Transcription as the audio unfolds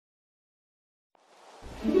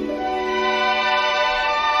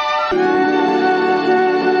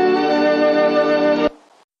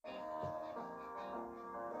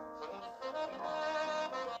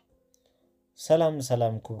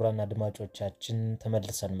ሰላም ክቡራን አድማጮቻችን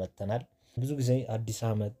ተመልሰን መጥተናል። ብዙ ጊዜ አዲስ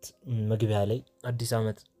አመት መግቢያ ላይ አዲስ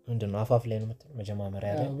አመት ምንድነው አፋፍ ላይ ነው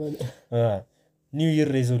መጀመሪያ ላይ ኒው ይር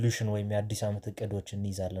ሬዞሉሽን ወይም የአዲስ አመት እቅዶችን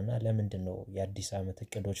እንይዛለንና ለምንድነው የአዲስ አመት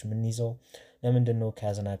እቅዶች ምን ይዘው ለምንድነው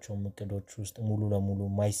ከያዝናቸው እቅዶች ውስጥ ሙሉ ለሙሉ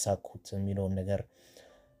ማይሳኩት የሚለውን ነገር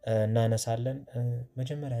እናነሳለን።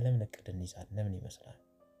 መጀመሪያ ለምን እቅድ እንይዛለን ለምን ይመስላል?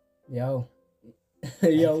 ያው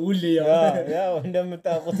ሁሌ ያው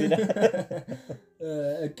እንደምታውቁት ይላል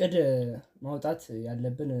እቅድ ማውጣት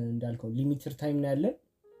ያለብን እንዳልከው ሊሚትድ ታይም ነው ያለን።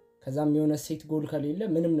 ከዛም የሆነ ሴት ጎል ከሌለ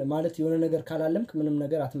ምንም ማለት የሆነ ነገር ካላለምክ ምንም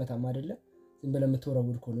ነገር አትመታም አይደለ? ዝም ብለህ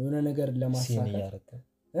የምትወረውር ከሆነ የሆነ ነገር ለማሳካት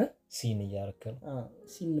ሲን እያረከ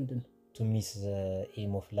ሲን ምንድነው? to miss the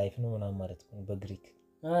aim of life ነው ምናምን ማለት ነው በግሪክ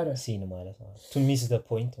አረ ሲን ማለት ነው to miss the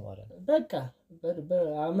point ማለት ነው። በቃ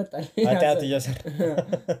አመጣኝ አጣት እያሰር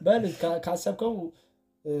በል ካሰብከው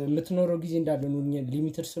የምትኖረው ጊዜ እንዳለ ነው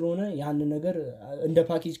ሊሚትድ ስለሆነ ያን ነገር እንደ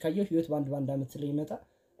ፓኬጅ ካየው ህይወት ባንድ አመት ስለሚመጣ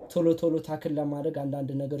ቶሎ ታክል ለማድረግ አንዳንድ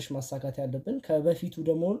ነገሮች ማሳካት ያለብን ከበፊቱ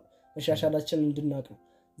ደግሞ መሻሻላችን እንድናቅ ነው።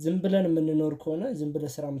 ዝም ብለን የምንኖር ከሆነ ዝም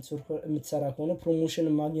ብለን ስራ የምትሰራ ከሆነ ፕሮሞሽን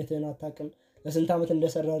ማግኘትን አታውቅም። ለስንት አመት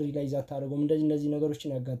እንደሰራ ሪላይዝ አታደርገውም። እንደዚህ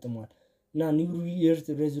ነገሮችን ያጋጥመዋል እና ኒው ይር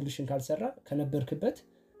ሬዞሉሽን ካልሰራ ከነበርክበት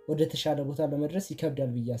ወደ ተሻለ ቦታ ለመድረስ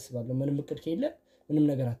ይከብዳል ብዬ አስባለሁ። ምንም እቅድ ከሌለ ምንም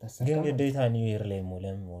ነገር አታሳካም። ግን ግዴታ ኒው ይር ላይ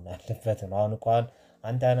መሆን አለበት ነው። አሁን እንኳን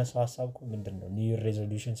አንተ ያነሳው ሐሳብኩ ምንድነው ኒው ይር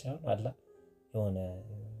ሬዞሉሽን ሳይሆን አላ የሆነ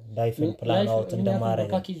ላይፍን ፕላን አውት እንደማረግ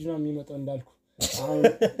ፓኬጅ ነው የሚመጣው እንዳልኩ አሁን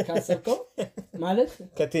ካሰብከው ማለት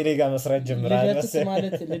ከቴሌ ጋር መስራት ጀምራል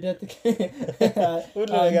ማለት ልደት ሁሉ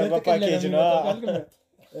ነገር በፓኬጅ ነው።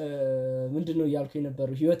 ምንድነው ያልኩ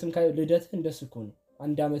የነበረው ህይወትም ልደት እንደሱ እኮ ነው።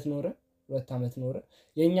 1 አመት ኖረ 2 አመት ኖረ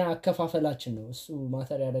የኛ አከፋፈላችን ነው እሱ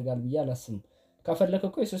ማተር ያደርጋል ብዬ አላስብም። ካፈለከ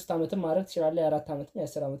እኮ የ3 አመትም ማድረግ ትችላለህ የ4 አመትም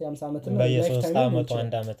የ10 አመት የ50 አመትም በየ3 አመቱ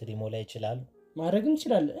 1 አመት ሊሞላ ይችላል ማድረግ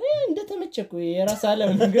እንችላለን እንደተመቸኩ የራስ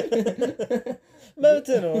አለም ግን መብት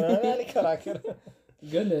ነው አልከራከር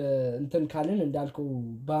ግን እንትን ካልን እንዳልከው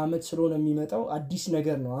በአመት ስለሆነ የሚመጣው አዲስ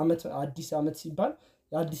ነገር ነው። አዲስ አመት ሲባል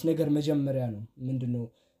አዲስ ነገር መጀመሪያ ነው። ምንድነው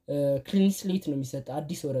ክሊን ስሌት ነው የሚሰጥ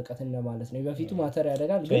አዲስ ወረቀት እና ማለት ነው። በፊቱ ማተር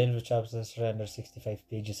ያደርጋል ግን 12 chapters 365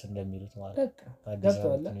 pages እንደሚሉት ማለት አዲስ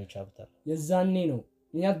ቻፕተር የዛኔ ነው።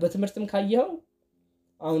 ምክንያት በትምህርትም ካየው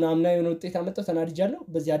አሁን አምና የሆነ ውጤት አመጣው ተናድጃለሁ።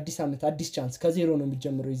 በዚህ አዲስ አመት አዲስ ቻንስ ከዜሮ ነው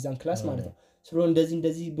የሚጀምረው የዛን ክላስ ማለት ነው። ስለሆነ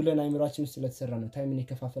እንደዚህ ብለን አይምራችን ውስጥ ስለተሰራ ነው ታይምን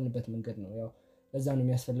የከፋፈልንበት መንገድ ነው። ያው ለዛ ነው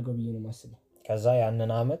የሚያስፈልገው ብዬ ነው የማስበው። ከዛ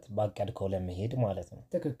ያንን አመት ባቀድከው ለመሄድ ማለት ነው።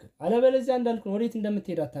 ትክክል አለበለዚያ እንዳልኩ ወዴት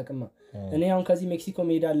እንደምትሄድ አታውቅም። እኔ አሁን ከዚህ ሜክሲኮ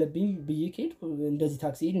መሄድ አለብኝ ብዬ ከሄድኩ እንደዚህ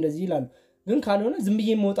ታክሲ እንደዚህ ይላል ግን ካልሆነ ዝም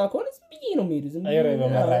ብዬ መውጣ ከሆነ ዝም ብዬ ነው የምሄደው። ዝም ብዬ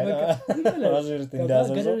አዙርት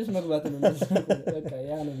እንዳዘዘው ገደልሽ መግባት ነው በቃ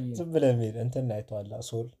ያ ነው ብዬ ዝም ብለህ መሄድ እንትን አይተዋል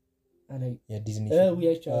ሶል አላይ የዲዝኒ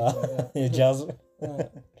ውያቸው የጃዝ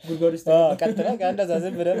ጉርጎሪስት ቀጥታ እንደዛ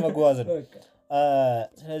ዝም ብለህ መጓዝ ነው።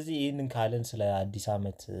 ስለዚህ ይሄንን ካለን ስለ አዲስ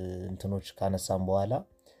አመት እንትኖች ካነሳን በኋላ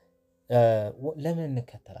ለምን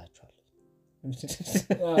እንከተላቸዋለን?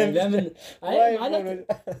 ለምን አይ ማለት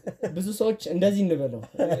ብዙ ሰዎች እንደዚህ እንበለው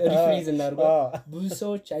ሪፍሬዝ እናድርገው ብዙ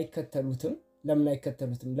ሰዎች አይከተሉትም። ለምን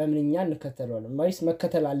አይከተሉትም? ለምን እኛ እንከተላለን? ማይስ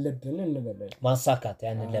መከተል አለብን እንበለው ማሳካት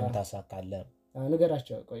ያንን ለምን ታሳካለህ?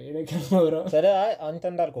 ነገራቸው ቆይ እኔ ከመውራው ስለዚህ አንተ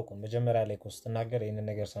እንዳልከው እኮ መጀመሪያ ላይ ስትናገር ይሄንን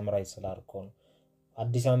ነገር ሰምራይዝ ስላልከው ነው።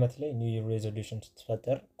 አዲስ አመት ላይ ኒው ይር ሬዞሉሽን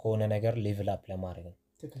ስትፈጥር ከሆነ ነገር ሌቭል አፕ ለማድረግ ነው።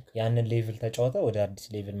 ያንን ሌቭል ተጫውተ ወደ አዲስ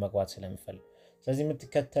ሌቭል መግባት ስለምፈልግ ስለዚህ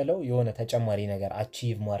የምትከተለው የሆነ ተጨማሪ ነገር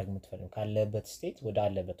አቺቭ ማድረግ የምትፈልግ ካለበት ስቴት ወደ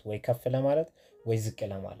አለበት ወይ ከፍ ለማለት ወይ ዝቅ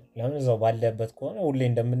ለማለት ለምን እዛው ባለበት ከሆነ ሁሌ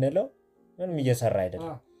እንደምንለው ምንም እየሰራ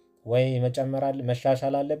አይደለም ወይ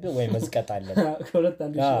መሻሻል አለብህ ወይ መዝቀጥ አለብህ ሁለት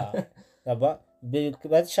አንድ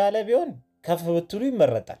በተሻለ ቢሆን ከፍ ብትሉ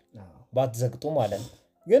ይመረጣል ባትዘግጡ ማለት ነው።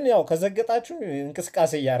 ግን ያው ከዘገጣችሁ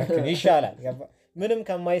እንቅስቃሴ ያረክን ይሻላል ምንም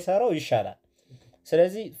ከማይሰራው ይሻላል።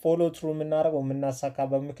 ስለዚህ ፎሎ ትሩ የምናደርገው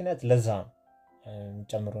የምናሳካበት ምክንያት ለዛ ነው።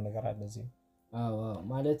 ጨምሮ ነገር አለ እዚህ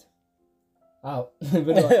ማለት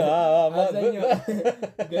ብለው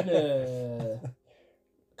ግን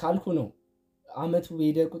ካልኩ ነው አመቱ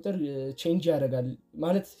በሄደ ቁጥር ቼንጅ ያደርጋል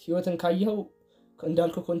ማለት ህይወትን ካየው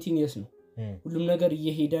እንዳልከው ኮንቲኒየስ ነው። ሁሉም ነገር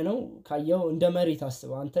እየሄደ ነው ካየው እንደ መሬት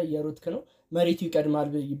አስበው አንተ እየሮጥክ ነው መሬቱ ይቀድማል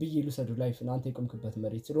ብዬ ልሰዱ ላይፍ አንተ የቆምክበት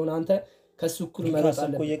መሬት ስለሆነ አንተ ከሱ እኩል መሮጥ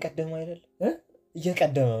አለብህ። እኮ እየቀደመ አይደል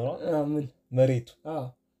እየቀደመ ነው ምን መሬቱ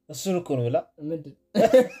እሱን እኮ ነው ብላ ምንድን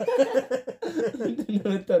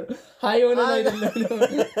ነው ሃይ ሆነ አይደለም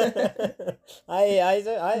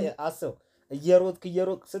አይ አስብ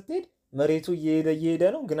እየሮጥክ ስትሄድ መሬቱ እየሄደ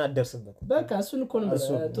ነው ግን አደርስበት በቃ እሱን እኮ ነው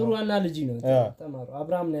ጥሩ አናሎጂ ነው ተማሩ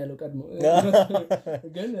አብርሃም ነው ያለው ቀድሞ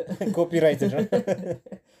ግን ኮፒራይት ነው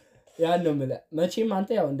ያን ነው ማለት መቼም አንተ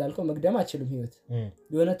ያው እንዳልከው መግደም አችልም ህይወት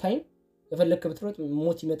የሆነ ታይም የፈለክ ብትሮጥ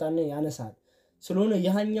ሞት ይመጣና ያነሳል ስለሆነ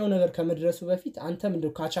ያኛው ነገር ከመድረሱ በፊት አንተ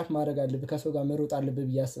ምንድነው ካቻፕ ማድረግ አለብህ ከሰው ጋር መሮጥ አለብህ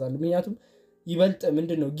ብዬ አስባለሁ ምክንያቱም ይበልጥ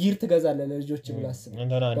ምንድነው ጊር ትገዛለህ ለልጆች ብላስብ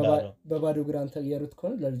በባዶ እግር አንተ የሩት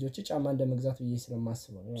ከሆነ ለልጆች ጫማ እንደመግዛት ብዬ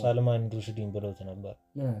ስለማስበው ነው ሰልማን ሩሽዲን ብሎት ነበር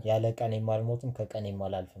ያለ ቀን የማልሞትም ከቀን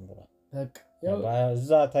የማላልፍም ብሏል በቃ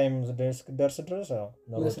እዛ ታይም ደርስ ድረስ ነው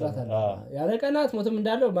መስራት አለ ያለ ቀናት ሞትም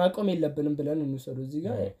እንዳለው ማቆም የለብንም ብለን እንውሰዱ እዚህ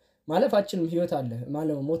ጋር ማለፋችንም ህይወት አለ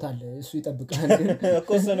ማለት ሞት አለ እሱ ይጠብቃል እኮ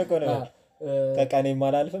እኮ ነው ከቀን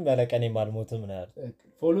የማላልፍም ያለ ቀን የማልሞትም ነው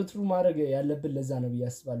ፎሎ ትሩ ማድረግ ያለብን ለዛ ነው ብዬ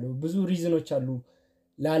አስባለሁ ብዙ ሪዝኖች አሉ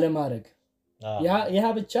ላለ ማድረግ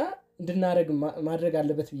ያ ብቻ እንድናረግ ማድረግ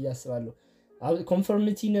አለበት ብዬ አስባለሁ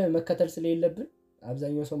ኮንፎርሚቲን መከተል ስለሌለብን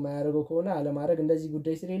አብዛኛው ሰው ማያረገው ከሆነ አለ ማድረግ እንደዚህ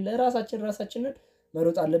ጉዳይ ስለሌለ ራሳችንን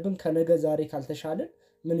መሮጥ አለብን ከነገ ዛሬ ካልተሻለን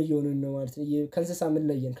ምን ይሆንን ነው ማለት ነው ከንሰሳ ምን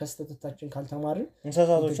ለየን ከስተታችን ካልተማርን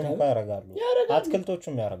እንሰሳቶችም እንኳን ያረጋሉ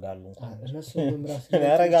አትክልቶችም ያረጋሉ እነሱም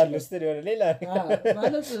ያረጋሉ እስቲ ሌላ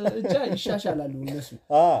ማለት እጃ ይሻሻላሉ እነሱ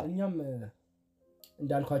እኛም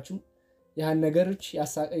እንዳልኳችሁ ያን ነገሮች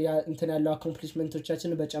እንትን ያለው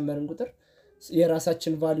አኮምፕሊሽመንቶቻችን በጨመርን ቁጥር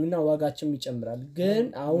የራሳችን ቫልዩ እና ዋጋችን ይጨምራል ግን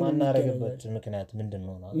አሁን ማናረግበት ምክንያት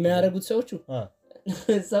ምንድነው ነው የሚያረጉት ሰዎቹ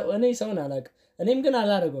እኔ ሰውን አላውቅም እኔም ግን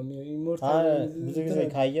አላረገውም ኢሞርታል ብዙ ጊዜ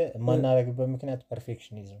ካየ ማናረግበት ምክንያት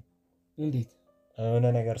ፐርፌክሽኒዝም እንዴት የሆነ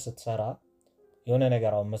ነገር ስትሰራ የሆነ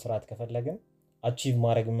ነገር አሁን መስራት ከፈለግን አቺቭ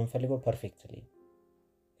ማድረግ የምንፈልገው ፐርፌክትሊ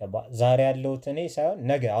ዛሬ ያለው እኔ ሳይሆን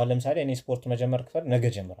ነገ አሁን ለምሳሌ እኔ ስፖርት መጀመር ከፈል ነገ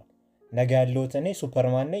ጀምራል ነገ ያለው እኔ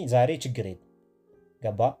ሱፐርማን ነኝ ዛሬ ችግር የለም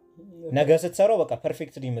ገባ ነገ ስትሰራው በቃ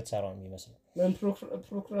ፐርፌክትሊ የምትሰራው ነው የሚመስለው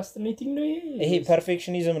ፕሮክራስቲኔቲንግ ነው ይሄ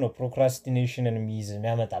ፐርፌክሽኒዝም ነው ፕሮክራስቲኔሽንን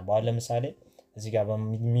የሚያመጣው አሁን ለምሳሌ እዚህ ጋር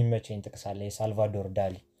በሚመቸኝ ጥቅስ አለ የሳልቫዶር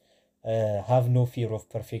ዳሊ have no fear of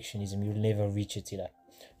perfectionism you'll never reach it ይላል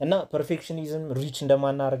እና ፐርፌክሽኒዝም ሪች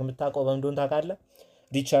እንደማናረግ የምታውቀው በእንደሆነ ታውቃለህ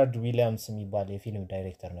ሪቻርድ ዊሊያምስ የሚባል የፊልም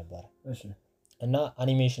ዳይሬክተር ነበር እና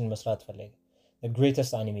አኒሜሽን መስራት ፈለገ the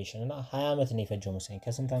greatest animation እና 20 አመት ነው የፈጀው መሰለኝ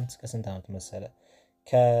ከስንት አመት መሰለ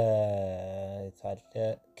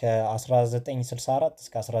ከ1964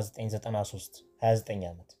 እስከ 1993 29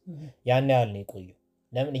 አመት ያን ያህል ነው የቆየው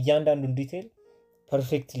ለምን እያንዳንዱን ዲቴል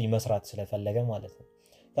ፐርፌክትሊ መስራት ስለፈለገ ማለት ነው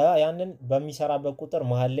ያንን በሚሰራበት ቁጥር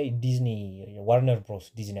መሃል ላይ ዲዝኒ ዋርነር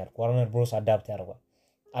ብሮስ አዳፕት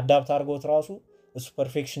አድርጎት ራሱ እሱ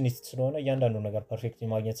ፐርፌክሽኒስት ስለሆነ እያንዳንዱ ነገር ፐርፌክትሊ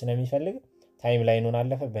ማግኘት ስለሚፈልግ ታይም ላይኑን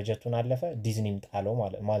አለፈ በጀቱን አለፈ ዲዝኒም ጣለው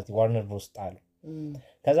ማለት ዋርነር ብሮስ ጣለው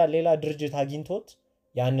ከዛ ሌላ ድርጅት አግኝቶት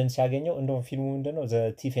ያንን ሲያገኘው እንደውም ፊልሙ ምንድነው ዘ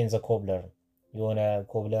ቲፍ ኤንድ ዘ ኮብለር የሆነ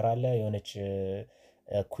ኮብለር አለ የሆነች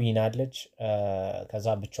ኩዊን አለች ከዛ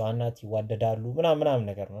ብቻዋን ናት ይዋደዳሉ ምናምን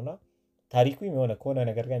ነገር ነውና ታሪኩ የሆነ ከሆነ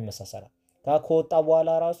ነገር ጋር ይመሳሰላል ከወጣ በኋላ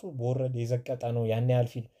ራሱ ቦረድ የዘቀጠ ነው ያን ያህል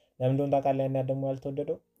ፊልም ለምን እንደሆነ ታውቃለህ ያን ደግሞ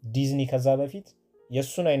ያልተወደደው ዲዝኒ ከዛ በፊት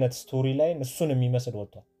የሱን አይነት ስቶሪ ላይን እሱን የሚመስል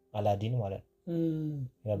ወጥቷል አላዲን ማለት ነው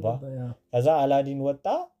ከዛ አላዲን ወጣ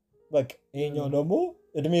በቃ ይሄኛው ደግሞ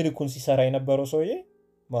እድሜ ልኩን ሲሰራ የነበረው ሰውዬ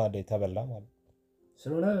ማለት ተበላ ማለት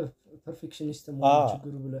ስለሆነ ፐርፌክሽኒስት ማለት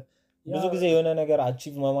ችግሩ ብለ ብዙ ጊዜ የሆነ ነገር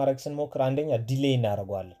አቺቭ ማድረግ ስንሞክር አንደኛ ዲሌይ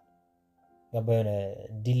እናደርገዋለን ገባየነ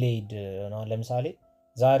ዲሌይድ ነው ለምሳሌ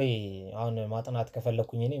ዛሬ አሁን ማጥናት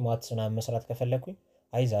ከፈለኩኝ እኔ ማትስና መስራት ከፈለኩኝ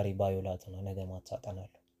አይ ዛሬ ባዮላት ነው ነገ ማትስ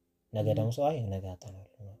አጠናለሁ ነገ ደግሞ አይ ነገ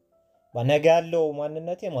አጠናለሁ ነገ ያለው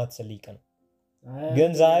ማንነቴ ማትስ ሊቅ ነው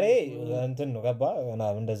ግን ዛሬ እንትን ነው ገባ እና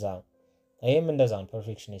እንደዛ ይሄም እንደዛ ነው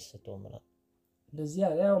ፐርፌክሽኒስት ስትሆን እንደዚህ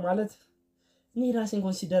ያው ማለት እኔ ራሴን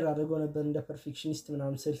ኮንሲደር አድርገው ነበር እንደ ፐርፌክሽኒስት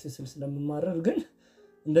ምናምን ስለምማረር ግን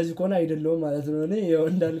እንደዚህ ከሆነ አይደለም ማለት ነው እኔ ያው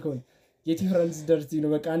እንዳልከው የዲፈረንስ ደርቲ ነው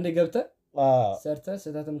በቃ አንዴ ገብተህ ሰርተህ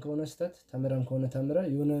ስህተትም ከሆነ ስህተት ተምረም ከሆነ ተምረህ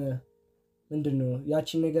የሆነ ምንድነው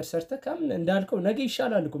ያቺን ነገር ሰርተህ ካምን እንዳልከው ነገ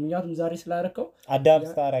ይሻላል እኮ ምክንያቱም ዛሬ ስላረከው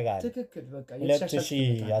አዳፕት ታረጋለህ ትክክል በቃ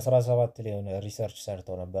 2017 ላይ የሆነ ሪሰርች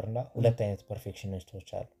ሰርተው ነበርና ሁለት አይነት ፐርፌክሽኒስቶች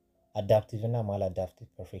አሉ አዳፕቲቭ እና ማላዳፕቲቭ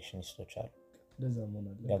ፐርፌክሽኒስቶች አሉ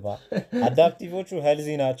ገባ አዳፕቲቮቹ ሄልዚ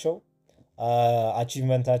ናቸው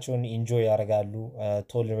አቺቭመንታቸውን ኢንጆይ ያደርጋሉ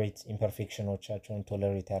ቶለሬት ኢምፐርፌክሽኖቻቸውን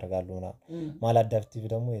ቶለሬት ያደርጋሉና ማላዳፕቲቭ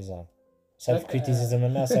ደግሞ ይዛ ሰልፍ ክሪቲሲዝም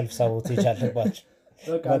እና ሰልፍ ሳቦቴጅ አለባቸው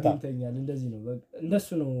በቃ አግኝተኛል እንደዚህ ነው በቃ እንደሱ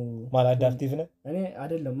ነው ማላዳፕቲቭ ነው እኔ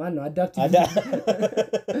አይደለም ማን ነው አዳፕቲቭ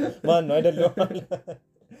ማን ነው አይደለም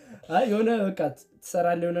አይ የሆነ በቃ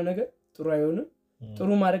ትሰራለህ የሆነ ነገር ጥሩ አይሆንም ጥሩ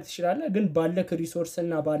ማድረግ ትችላለህ ግን ባለክ ሪሶርስ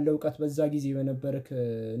እና ባለው ዕውቀት በዛ ጊዜ በነበረክ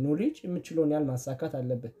ኖሌጅ የምትችለውን ያህል ማሳካት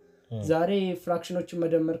አለበት ዛሬ ፍራክሽኖችን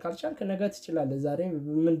መደመር ካልቻልክ ነገ ትችላለህ። ዛሬ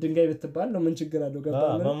ምን ድንጋይ ብትባል ነው ምን ችግር አለው? ገባ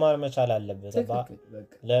መማር መቻል አለበት።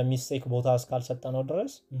 ለሚስቴክ ቦታ እስካልሰጠነው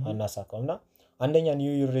ድረስ አናሳካውም። እና አንደኛ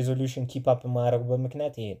ኒው ይር ሬዞሉሽን ኪፕ አፕ የማያደርጉበት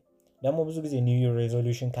ምክንያት ይሄ ደግሞ ብዙ ጊዜ ኒው ይር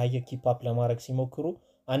ሬዞሉሽን ካየ ኪፕ አፕ ለማድረግ ሲሞክሩ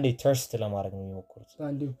አንዴ ተርስት ለማድረግ ነው የሚሞክሩት።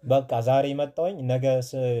 በቃ ዛሬ መጣሁኝ ነገ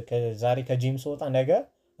ዛሬ ከጂም ስወጣ ነገ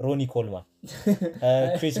ሮኒ ኮልማን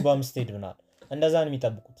ክሪስ ባምስቴድ ምናምን እንደዛ ነው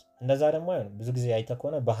የሚጠብቁት። እንደዛ ደግሞ አይሆንም። ብዙ ጊዜ አይተህ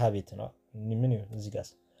ከሆነ በሀቤት ነው ምን ይሁን እዚህ ጋር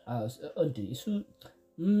እንዴ እሱ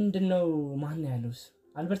ምንድነው ማን ያለው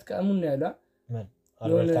አልበርት ካሙን ነው ያለው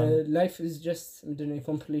ላይፍ ኢዝ ጀስት ምንድነው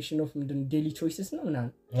ኮምፕሊሽን ኦፍ ምንድነው ዴይሊ ቾይስስ ነው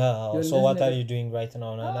ምናምን ሶ ዋት አር ዩ ዱይንግ ራይት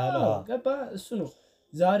ናው ነው ገባ እሱ ነው።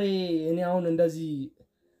 ዛሬ እኔ አሁን እንደዚህ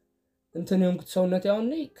እንትን የሆንኩት ሰውነት ያው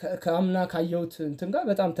እኔ ከአምና ካየሁት እንትን ጋር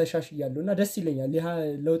በጣም ተሻሽያለሁ እና ደስ ይለኛል። ይሄ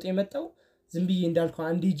ለውጥ የመጣው ዝም ብዬ እንዳልከው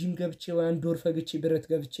አንዴ ጂም ገብቼ ወይ አንድ ወር ፈግቼ ብረት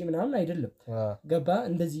ገብቼ ምናምን አይደለም። ገባ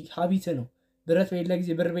እንደዚህ ሀቢት ነው። ብረት በሌለ ጊዜ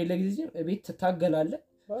ብር በሌለ ጊዜ ቤት ትታገላለህ።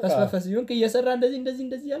 ፈስፈስ ይሁን እየሰራ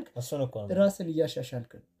እንደዚህ ያልክ ራስን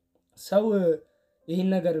እያሻሻልክ ሰው ይሄን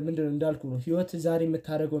ነገር ምንድነው እንዳልኩ ነው። ህይወት ዛሬ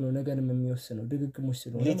የምታደርገው ነው ነገንም የሚወስነው ድግግሞሽ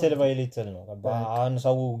ስለሆነ ሊትል ባይ ሊትል ነው። አሁን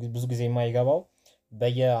ሰው ብዙ ጊዜ የማይገባው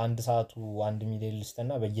በየአንድ ሰዓቱ 1 ሚሊዮን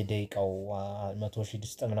ልስጥና በየደቂቃው 100,000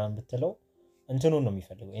 ልስጥ ምናምን ብትለው እንትኑን ነው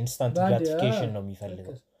የሚፈልገው ኢንስታንት ግራቲፊኬሽን ነው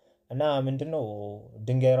የሚፈልገው። እና ምንድነው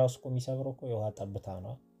ድንጋይ ራሱ እኮ የሚሰብረው እኮ የውሃ ጠብታ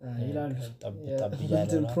ነው ይላል። ጠብ ይላል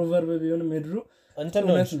ነው ፕሮቨርብ ቢሆንም ሄድሩ እንትን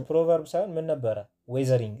ነው ፕሮቨርብ ሳይሆን ምን ነበረ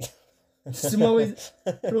ዌዘሪንግ ስማው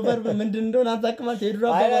ፕሮቨርብ ምንድን እንደሆነ አታውቅም። ሄድሩ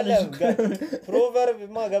አባባለሽ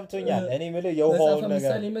ፕሮቨርብማ ገብቶኛል። እኔ የምልህ የውሃውን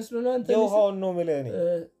ነገር የውሃውን ነው የምልህ እኔ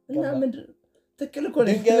እና ምንድን ትክክል እኮ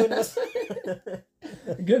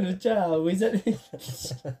ግን ብቻ ዌዘሪንግ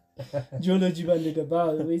ጂኦሎጂ ባልገባ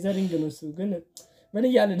ዌዘሪንግ ነው እሱ። ግን ምን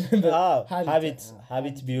እያለ ነበር?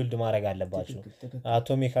 ሀቢት ቢውልድ ማድረግ አለባቸው።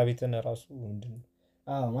 አቶሚክ ሀቢትን ራሱ ምንድነው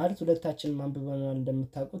ማለት ሁለታችንም አንብበናል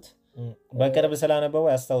እንደምታውቁት። በቅርብ ስላነበበው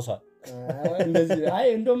ያስታውሳል። እንደዚህ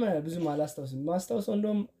እንደውም ብዙም አላስታውስም። ማስታውሰው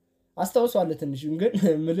እንደውም አስታውሰዋለሁ ትንሽ ግን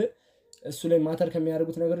ምልህ እሱ ላይ ማተር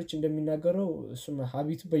ከሚያደርጉት ነገሮች እንደሚናገረው እሱም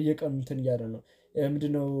ሀቢቱ በየቀኑ እንትን እያለ ነው።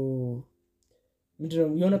 ምንድነው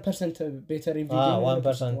የሆነ ፐርሰንት ቤተር ኢንዲቪጁዋል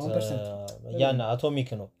 1% ያን አቶሚክ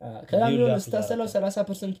ነው ከላም ስታሰላው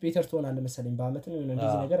 30% ቤተር ትሆናለህ መሰለኝ በአመት ነው።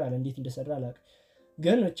 እንደዚህ ነገር አለ እንዴት እንደሰራ አላውቅም።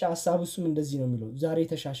 ግን ብቻ ሐሳቡ እሱም እንደዚህ ነው የሚለው ዛሬ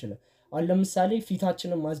ተሻሽለ አሁን ለምሳሌ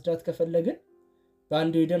ፊታችንን ማጽዳት ከፈለግን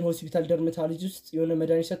በአንድ ሄደን ሆስፒታል ደርማቶሎጂ ውስጥ የሆነ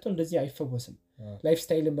መድኃኒት ሰጥቶ እንደዚህ አይፈወስም። ላይፍ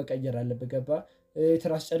ስታይልን መቀየር አለብህ። ገባ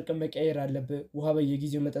ትራስ ጨርቅን መቀየር አለብህ። ውሃ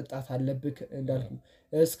በየጊዜው መጠጣት አለብህ። እንዳልኩ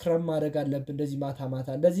ስክራም ማድረግ አለብህ። እንደዚህ ማታ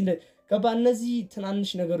እንደዚህ ገባ እነዚህ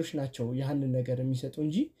ትናንሽ ነገሮች ናቸው ያንን ነገር የሚሰጡ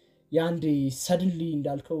እንጂ ያንዴ ሰድንሊ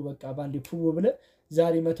እንዳልከው በቃ ባንዴ ፑው ብለህ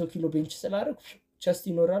ዛሬ 100 ኪሎ ቤንች ስላደረግ ቸስት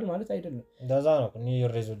ይኖራል ማለት አይደለም። እንደዛ ነው ኒው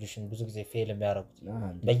ይር ሬዞሉሽን ብዙ ጊዜ ፌል የሚያደርጉት።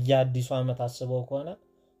 በየአዲሱ አመት አስበው ከሆነ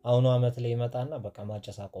አሁኑ አመት ላይ ይመጣና በቃ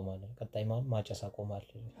ማጨስ አቆማለሁ ቀጣይ ማጨስ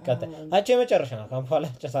አቆማለሁ ቀጣይ መጨረሻ ካምፓላ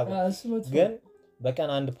ማጨስ አቆማለሁ። ግን በቀን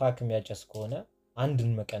አንድ ፓክ የሚያጨስ ከሆነ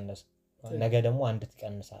አንድን መቀነስ ነገ ደግሞ አንድ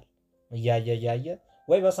ትቀንሳል እያየ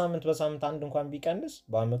ወይ በሳምንት አንድ እንኳን ቢቀንስ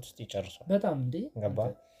በአመት ውስጥ ይጨርሳል። በጣም እንዴ ገባ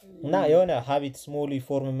እና የሆነ ሀቢት ስሞሊ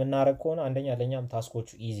ፎርም የምናደርግ ከሆነ አንደኛ ለኛም ታስኮቹ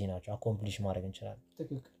ኢዚ ናቸው አኮምፕሊሽ ማድረግ እንችላለን።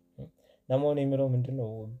 ትክክል ደግሞ እኔ የምለው ምንድነው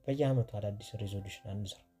በየአመቱ አዳዲስ ሬዞሉሽን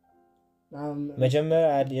አንስራ። መጀመሪያ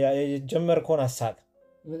የጀመርከውን አሳቅ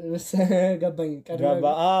ገባኝ ገባ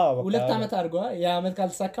 2 አመት አድርጓ የአመት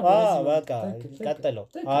ካልተሳካ በቃ ቀጥለው።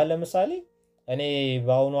 አሁን ለምሳሌ እኔ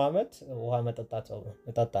በአሁኑ አመት ውሃ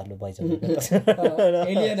መጠጣለሁ ባይዘው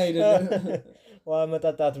ኤሊየን አይደለም ውሃ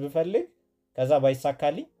መጠጣት ብፈልግ ከዛ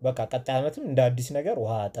ባይሳካልኝ በቃ ቀጣይ አመትም እንደ አዲስ ነገር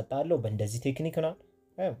ውሃ እጠጣለሁ በእንደዚህ ቴክኒክ ነው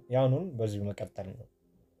ያውኑን በዚሁ መቀጠል ነው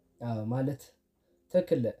ማለት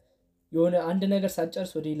ትክክል። የሆነ አንድ ነገር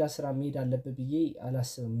ሳጨርስ ወደ ሌላ ስራ መሄድ አለበት ብዬ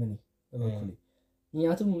አላስብም ምን በበኩሌ።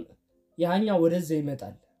 ምክንያቱም ያኛው ወደዛ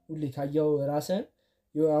ይመጣል ሁሌ ካየው ራስን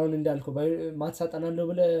አሁን እንዳልከው ማትስ አጠናለሁ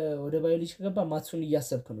ብለህ ወደ ባዮሎጂ ከገባ ማትሱን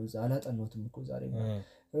እያሰብክ ነው። እዛ አላጠናሁትም እኮ ዛሬ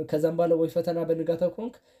ከዛም ባለ ወይ ፈተና በንጋታው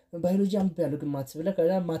ኮንክ ባዮሎጂ አንብቤያለሁ ግን ማትስ ብለህ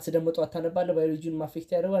ከዛ ማትስ ደግሞ ጠዋት ታነባለህ ባዮሎጂን ማፌክት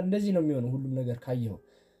ያደርጋል። እንደዚህ ነው የሚሆነው ሁሉም ነገር ካየው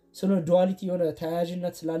ስለ ዱዋሊቲ የሆነ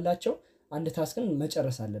ተያያዥነት ስላላቸው አንድ ታስክን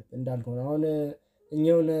መጨረስ አለብህ እንዳልከው። አሁን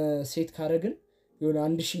እኛውን ሴት ካረግን የሆነ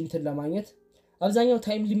 1000 እንትን ለማግኘት አብዛኛው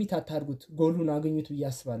ታይም ሊሚት አታርጉት ጎሉን አገኙት ብዬ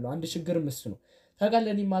አስባለሁ። አንድ ችግርም እሱ ነው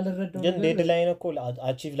ታውቃለህ። እኔ ማልረዳው ግን ዴድላይን እኮ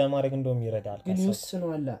አቺቭ ለማድረግ እንደውም ይረዳል። ግን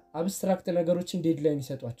ይወስነዋል። አብስትራክት ነገሮችን ዴድላይን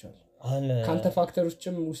ይሰጧቸዋል ካንተ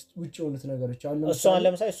ፋክተሮችም ውጭ የሆኑት ነገሮች። አሁን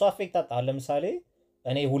ለምሳሌ እሱ አፌክት አለ። ለምሳሌ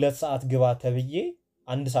እኔ 2 ሰዓት ግባ ተብዬ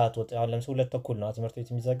 1 ሰዓት ወጣ። አሁን ለምሳሌ 2:30 ነው ትምህርት ቤት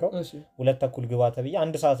የሚዘጋው 2:30 ግባ ተብዬ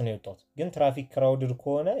 1 ሰዓት ነው የወጣሁት። ግን ትራፊክ ክራውድድ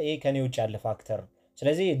ከሆነ ይሄ ከኔ ውጭ ያለ ፋክተር ነው።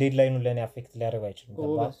 ስለዚህ ዴድላይኑን ለኔ አፌክት ሊያደርግ አይችልም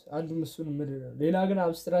አንዱ እሱን ሌላ ግን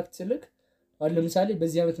አብስትራክት ስልክ አሁን ለምሳሌ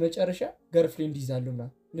በዚህ ዓመት መጨረሻ ገርፍሬንድ ይዛለሁ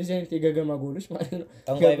ምናምን እንደዚህ አይነት የገገማ ጎሎች ማለት ነው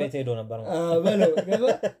ጠንቋይ ቤት ሄዶ ነበር በለው ገባ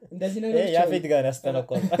እንደዚህ ነገሮች ያፌት ጋር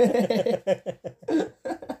ያስተነቆል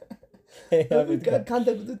ካንተ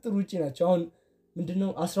ቁጥጥር ውጪ ናቸው አሁን ምንድነው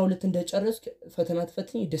 12 እንደጨረስክ ፈተና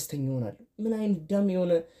ተፈትኝ ደስተኛ ሆናለሁ ምን አይነት ዳም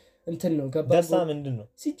የሆነ እንትን ነው ገባ ደስታ ምንድነው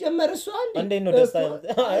ሲጀመር እሱ አንዴ እንዴት ነው ደስታ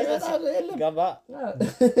ገባ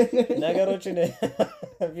ነገሮችን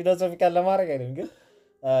ፊሎሶፊካል ለማድረግ አይደለም ግን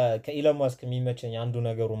ከኢሎን ማስክ የሚመቸኝ አንዱ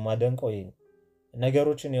ነገሩ ማደንቀው ይሄ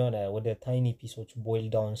ነገሮችን የሆነ ወደ ታይኒ ፒሶች ቦይል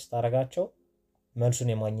ዳውን ስታረጋቸው መልሱን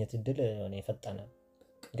የማግኘት እድል የሆነ የፈጠነ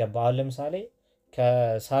ገባ ለምሳሌ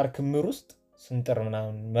ከሳር ክምር ውስጥ ስንጥር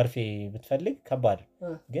ምናምን መርፌ ብትፈልግ ከባድ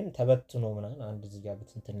ግን ተበትኖ ምናምን አንድ እዚህ ጋር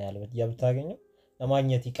ብትንትና ያለበት ያብታገኘው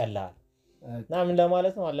ለማግኘት ይቀላል እና ምን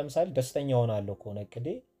ለማለት ነው ለምሳሌ ደስተኛ ሆናለሁ ከሆነ እቅዴ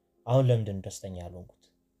አሁን ለምንድን ደስተኛ ያልሆንኩት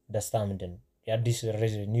ደስታ ምንድን የአዲስ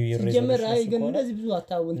ኒው ይር ሲጀመር አይ ግን እንደዚህ ብዙ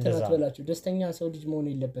አታው እንትን አትበላችሁ ደስተኛ ሰው ልጅ መሆን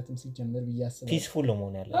የለበትም ሲጀመር ብያስባለሁ ፒስፉል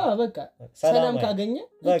መሆን ያለ በቃ ሰላም ካገኘ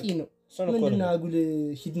በቂ ነው ምንድነው አጉል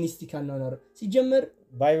ሂድኒስቲክ አናናር ሲጀመር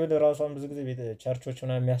ባይብል ራሷን ብዙ ጊዜ ቤተ ቸርቾች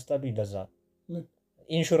እና የሚያስጠሉ ይለዛ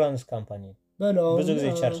ኢንሹራንስ ካምፓኒ ብዙ ጊዜ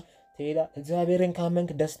ቸርች ተሄዳ እግዚአብሔርን ካመንክ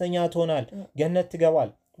ደስተኛ ትሆናል ገነት ትገባል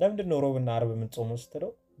ለምንድነው ሮብና አርብ የምትጾሙ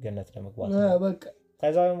ስትለው ገነት ለመግባት በቃ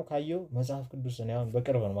ከዛም ካየው መጽሐፍ ቅዱስ ነው አሁን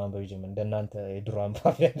በቅርብ ነው ማንበብ ጀመረ እንደናንተ የድሮ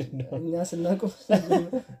አንባቢ አይደለም እኛ ስናቀው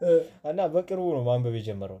እና በቅርቡ ነው ማንበብ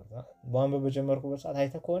የጀመረው ማንበብ በጀመርኩበት ሰዓት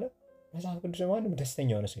አይተ ከሆነ መጽሐፍ ቅዱስ ማንም ደስተኛ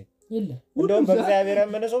ሆነ ሰው የለም እንደውም በእግዚአብሔር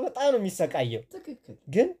ያመነ ሰው በጣም ነው የሚሰቃየው ትክክል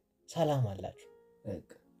ግን ሰላም አላችሁ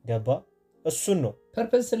ገባ እሱን ነው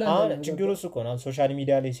ፐርፐስ ስላለ ችግሩ እሱ እኮ ነው ሶሻል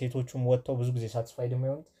ሚዲያ ላይ ሴቶቹም ወጥተው ብዙ ጊዜ ሳቲስፋይድ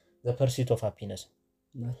የማይሆኑት the pursuit of happiness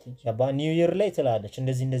ገባ ኒው ይር ላይ ትላለች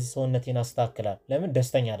እንደዚህ ሰውነቴን አስተካክላል ለምን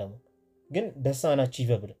ደስተኛ ደግሞ ግን ደስታን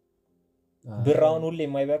አቺቨብል ብራውን ሁሌ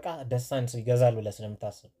የማይበቃ ደስታን ይገዛል ብለህ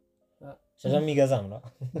ስለምታስብ ስለሚገዛም ነው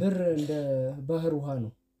ብር እንደ ባህር ውሃ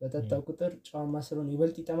ነው በጠጣ ቁጥር ጫማ ስለሆነ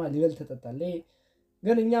ይበልጥ ይጠማል ይበልጥ ተጠጣለ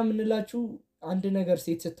ግን እኛ ምንላችሁ አንድ ነገር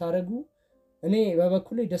ሴት ስታረጉ እኔ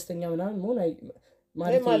በበኩሌ ደስተኛ ምናምን መሆን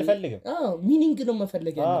ማለት አልፈልግም ሚኒንግ ነው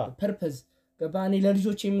መፈለግ ያለበት ፐርፐዝ ገባ እኔ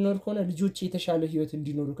ለልጆች የሚኖር ከሆነ ልጆች የተሻለ ህይወት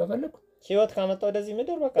እንዲኖሩ ከፈለኩ ህይወት ካመጣው ወደዚህ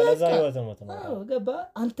ምድር በቃ ለዛ ህይወት ነው ገባ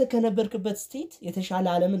አንተ ከነበርክበት ስቴት የተሻለ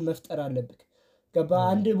ዓለምን መፍጠር አለብህ ገባ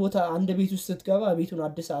አንድ ቦታ አንድ ቤት ውስጥ ስትገባ ቤቱን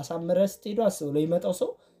አዲስ አሳምረህ ስትሄዱ አስበው ለይመጣው ሰው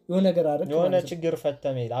የሆነ ነገር አረክ የሆነ ችግር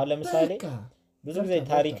ፈተመ ለምሳሌ ብዙ ጊዜ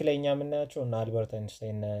ታሪክ ላይኛ የምናያቸው እና አልበርት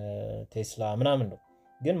አይንስታይን ቴስላ ምናምን ነው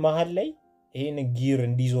ግን መሃል ላይ ይሄን ጊር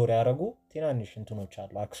እንዲዞር ያደረጉ ትናንሽ እንትኖች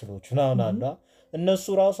አሉ አክስሎች ምናምን አሉ እነሱ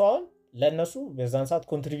ራሱ አሁን ለነሱ በዛን ሰዓት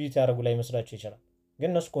ኮንትሪቢዩት ያደርጉ ላይ መስላችሁ ይችላል ግን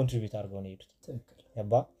እነሱ ኮንትሪቢዩት አድርገው ነው የሄዱት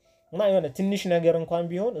ያባ እና የሆነ ትንሽ ነገር እንኳን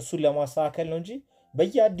ቢሆን እሱን ለማስተካከል ነው እንጂ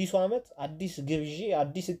በየአዲሱ አመት አዲስ ግብጂ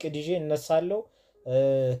አዲስ እቅድ ይዤ እነሳለሁ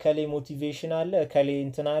ከሌ ሞቲቬሽን አለ ከሌ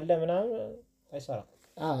እንትና አለ ምናምን አይሰራም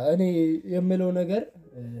እኔ የምለው ነገር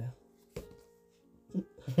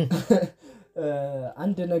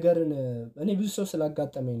አንድ ነገርን እኔ ብዙ ሰው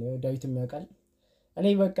ስላጋጠመኝ ነው ዳዊት የሚያውቃል እኔ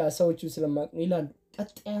በቃ ሰዎቹ ስለማቅ ይላሉ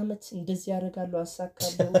ቀጣይ አመት እንደዚህ ያደርጋሉ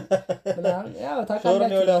አሳካለሁ ምናምን ያው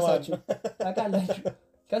ታውቃላችሁ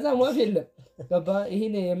ከዛ ማፍ የለም ገባ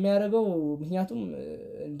ይሄን የሚያደርገው ምክንያቱም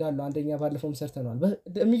እንዳለው አንደኛ ባለፈውም ሰርተናል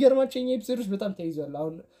የሚገርማቸው ኤፒሶዶች በጣም ተይዟል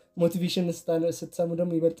አሁን ሞቲቬሽን ስትሰሙ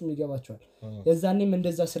ደግሞ ይበልጥም ይገባቸዋል የዛኔም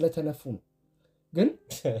እንደዛ ስለተነፉ ነው ግን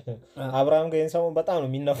አብርሃም ጋር ሰው በጣም ነው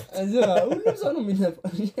የሚነፉት ሁሉም ሰው ነው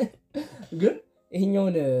የሚነፋው ግን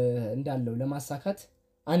ይሄኛውን እንዳለው ለማሳካት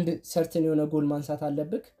አንድ ሰርተን የሆነ ጎል ማንሳት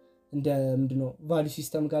አለብክ እንደ ምንድነው ቫልዩ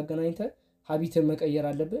ሲስተም ጋር አገናኝተ ሀቢትን መቀየር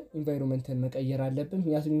አለብህ ኢንቫይሮንመንትን መቀየር አለብህ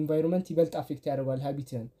ምክንያቱም ኢንቫይሮንመንት ይበልጥ አፌክት ያደርጋል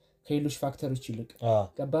ሀቢትን ከሌሎች ፋክተሮች ይልቅ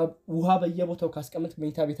ገባ ውሃ በየቦታው ካስቀምጥ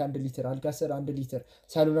መኝታ ቤት 1 ሊትር አልጋ ስር 1 ሊትር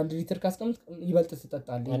ሳሎን 1 ሊትር ካስቀምጥ ይበልጥ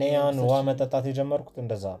ትጠጣለህ እኔ ያን ውሃ መጠጣት የጀመርኩት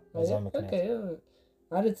እንደዛ በዛ ምክንያት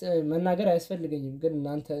ማለት መናገር አያስፈልገኝም ግን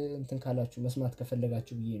እናንተ እንትን ካላችሁ መስማት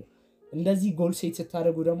ከፈለጋችሁ ብዬ ነው እንደዚህ ጎል ሴት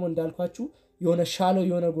ስታደርጉ ደግሞ እንዳልኳችሁ የሆነ ሻለው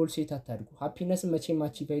የሆነ ጎል ሴት አታድርጉ ሃፒነስ መቼም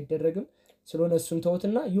አቺቭ አይደረግም ስለሆነ እሱን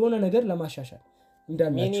ተውትና የሆነ ነገር ለማሻሻል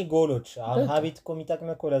እንዳልናችሁ ሚኒ ጎሎች ሀቢት እኮ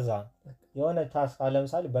የሚጠቅመው እኮ ለዛ የሆነ ታስክ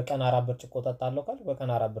ለምሳሌ በቀን 4 ብርጭቆ ጠጣለሁ ካል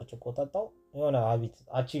በቀን 4 ብርጭቆ ጠጣው የሆነ ሀቢት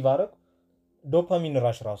አቺቭ አረግ ዶፓሚን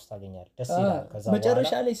ራሽ ራስ ታገኛለህ ደስ ይላል ከዛ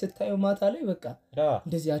መጨረሻ ላይ ስታየው ማታ ላይ በቃ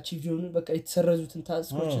እንደዚህ አቺቭ ሆኑ በቃ የተሰረዙትን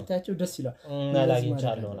ታስኮች ስታያቸው ደስ ይላል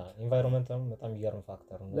ናላግኝቻለሁና ኢንቫይሮንመንታም በጣም ይገርም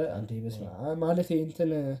ፋክተር ነው አንዴ በስማ ማለት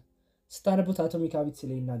እንትን ስታነቡት አቶሚክ ሀቢት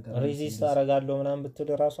ላይ ይናገራል ሬዚስት አረጋለሁ ምናምን ብትል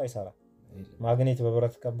ራሱ አይሰራ ማግኔት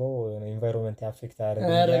በብረት ከበው ኢንቫይሮንመንት አፌክት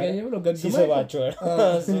ያደርጋል ብሎ ገግማ ሲሰባቸው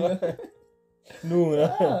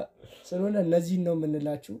ስለሆነ እነዚህን ነው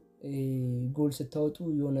የምንላችሁ ጎል ስታወጡ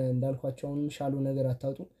የሆነ እንዳልኳቸው አሁን ሻሎ ነገር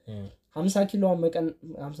አታውጡ 50 ኪሎ መቀን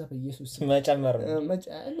 50 በኢየሱስ መጨመር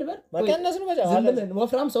እንበል መቀነስ ነው መጨመር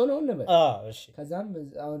ወፍራም ሰው ነው እንበል እሺ ከዛም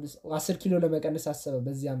 10 ኪሎ ለመቀነስ አሰበ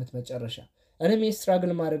በዚህ አመት መጨረሻ እኔም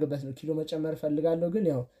ስትራግል ማድረግበት ነው ኪሎ መጨመር ፈልጋለሁ ግን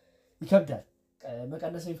ያው ይከብዳል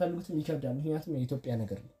መቀነስ የሚፈልጉትም ይከብዳል ምክንያቱም የኢትዮጵያ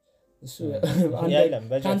ነገር ነው እሱ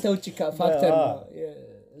አንተ ውጪ ፋክተር ነው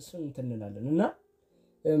እሱን እንትንላለን እና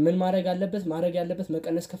ምን ማድረግ ያለበት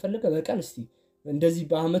መቀነስ ከፈለገ በቀን እስቲ እንደዚህ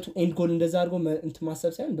በአመቱ ኤንድ ጎል እንደዛ አድርጎ እንትን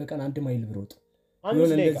ማሰብ ሳይሆን በቀን 1 ማይል ብሮጥ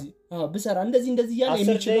የሆነ እንደዚህ ብሰራ እንደዚህ ያለ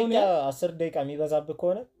የሚችለው ነው 10 ደቂቃ የሚበዛብህ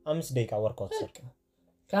ከሆነ 5 ደቂቃ ወርክአውት ሰርክ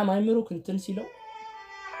ከማይምሩ እንትን ሲለው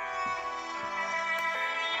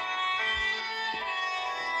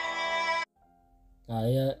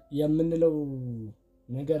የምንለው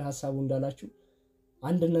ነገር ሐሳቡ እንዳላችሁ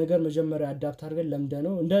አንድ ነገር መጀመሪያ አዳፕት አድርገን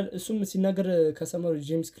ለምደነው እንደ እሱም ሲናገር ከሰመሩ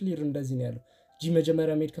ጄምስ ክሊር እንደዚህ ነው ያለው ጂ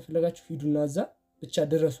መጀመሪያ መሄድ ከፈለጋችሁ ሂዱና እዛ ብቻ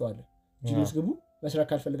ድረሱ አለ ጂ መስገቡ መስራት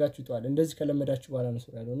ካልፈልጋችሁ ይተዋል እንደዚህ ከለመዳችሁ በኋላ ነው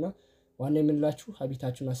ያለውና ዋና የምንላችሁ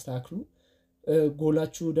ሀቢታችሁን አስተካክሉ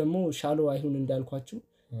ጎላችሁ ደግሞ ሻሎ አይሁን እንዳልኳችሁ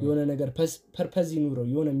የሆነ ነገር ፐርፐዝ ይኑረው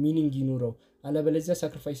የሆነ ሚኒንግ ይኑረው አለበለዚያ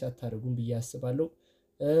ሳክሪፋይስ አታደርጉም ብዬ አስባለሁ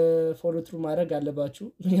ፎሎ ትሩ ማድረግ አለባችሁ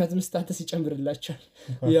ምክንያቱም ስታተስ ይጨምርላችኋል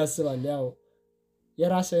ያስባል ያው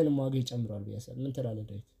የራስህን ዋጋ ይጨምራል ብያሰብ ምን ትላለህ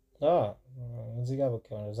ዳዊት እዚህ ጋር በቃ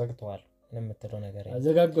ዘግተዋል ለምትለው ነገር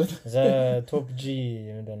አዘጋግቶት ዘ ቶፕ ጂ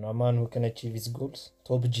ምንድነው አማን who can achieve his goals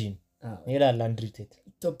ቶፕ ጂ ይላል አንድሪቴት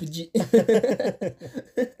ቶፕ ጂ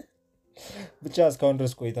ብቻ እስካሁን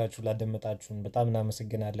ድረስ ቆይታችሁ ላደመጣችሁን በጣም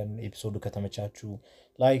እናመሰግናለን ኤፒሶዱ ከተመቻችሁ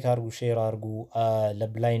ላይክ አርጉ ሼር አርጉ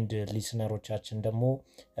ለብላይንድ ሊስነሮቻችን ደግሞ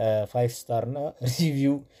 5 ስታር እና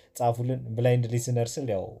ሪቪው ጻፉልን ብላይንድ ሊስነርስ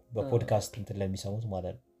ያው በፖድካስት እንትን ለሚሰሙት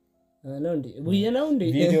ማለት ነው ነው እንዴ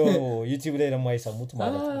ቪዲዮ ዩቲዩብ ላይ ደግሞ አይሰሙት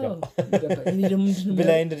ማለት ነው እኔ ደግሞ ምንድነው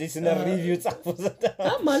ብላይንድ ሊስነር ሪቪው ጻፉ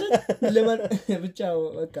ማለት ብቻ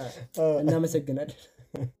በቃ እናመሰግናለን